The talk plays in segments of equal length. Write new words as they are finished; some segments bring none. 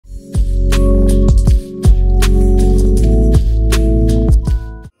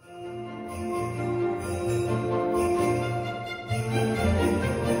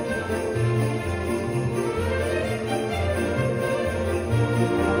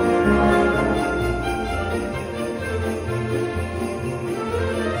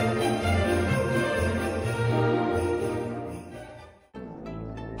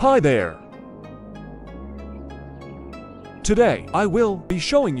Hi there! Today, I will be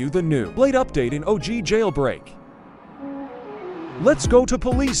showing you the new Blade update in OG Jailbreak. Let's go to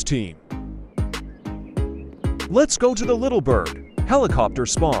Police Team. Let's go to the Little Bird helicopter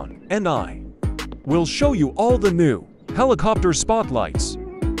spawn, and I will show you all the new helicopter spotlights.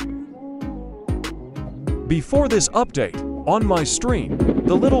 Before this update, on my stream,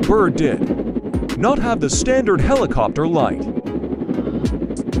 the Little Bird did not have the standard helicopter light.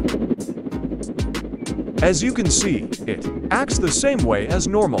 As you can see, it acts the same way as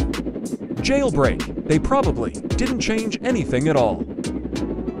normal. Jailbreak, they probably didn't change anything at all.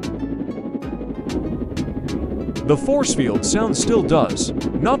 The force field sound still does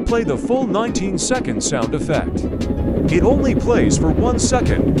not play the full 19-second sound effect. It only plays for 1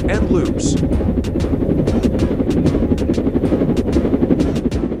 second and loops.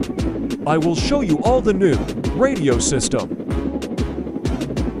 I will show you all the new radio system.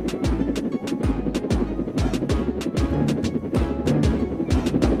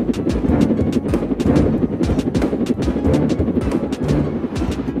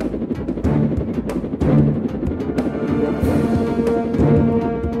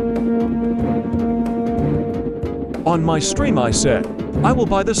 On my stream I said, I will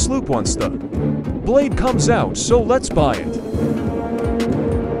buy the sloop once the Blade comes out, so let's buy it.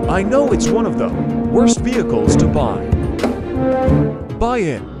 I know it's one of the worst vehicles to buy. Buy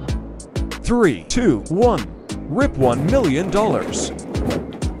in 3, 2, 1, rip $1 million.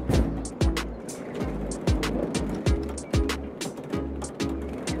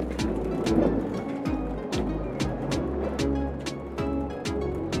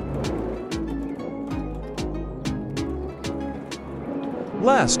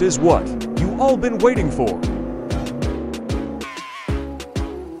 Last is what you all been waiting for.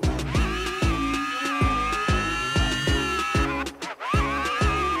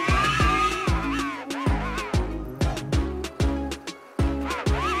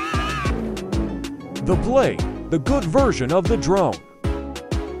 The Blade, the good version of the drone.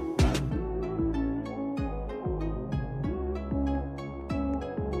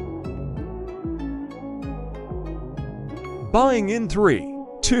 Buying in 3,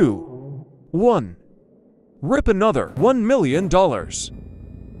 2, 1. Rip another $1 million.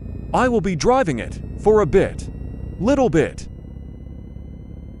 I will be driving it for a bit. Little bit.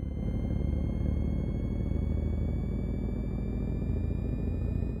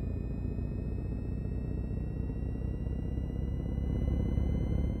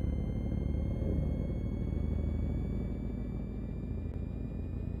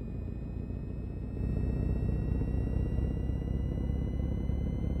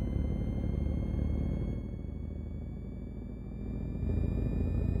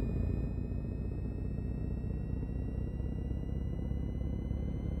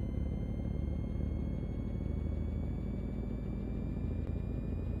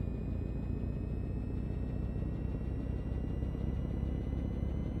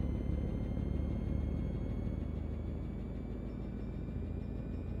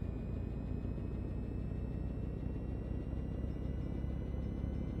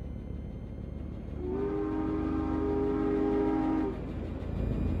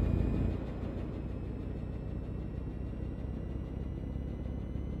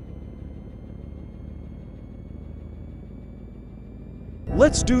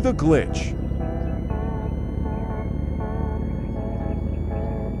 Let's do the glitch.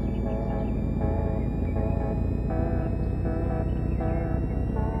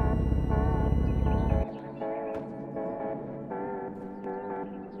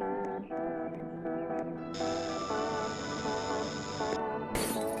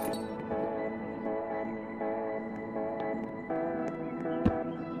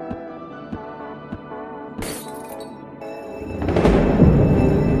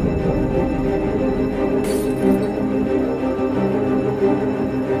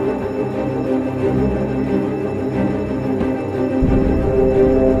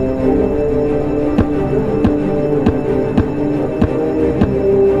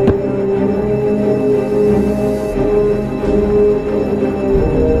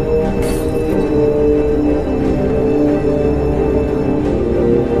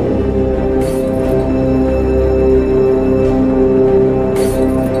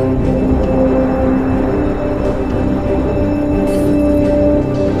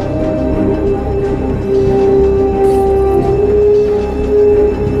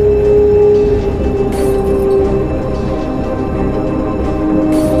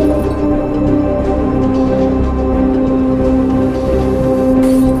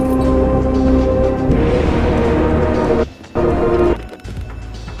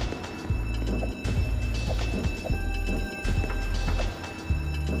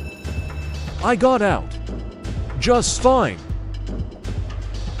 I got out. Just fine.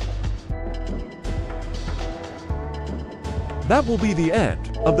 That will be the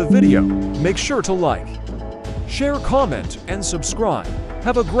end of the video. Make sure to like, share, comment, and subscribe.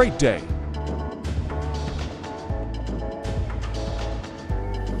 Have a great day.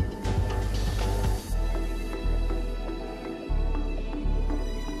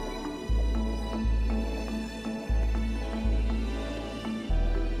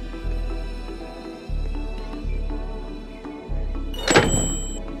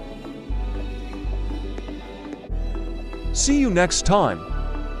 See you next time.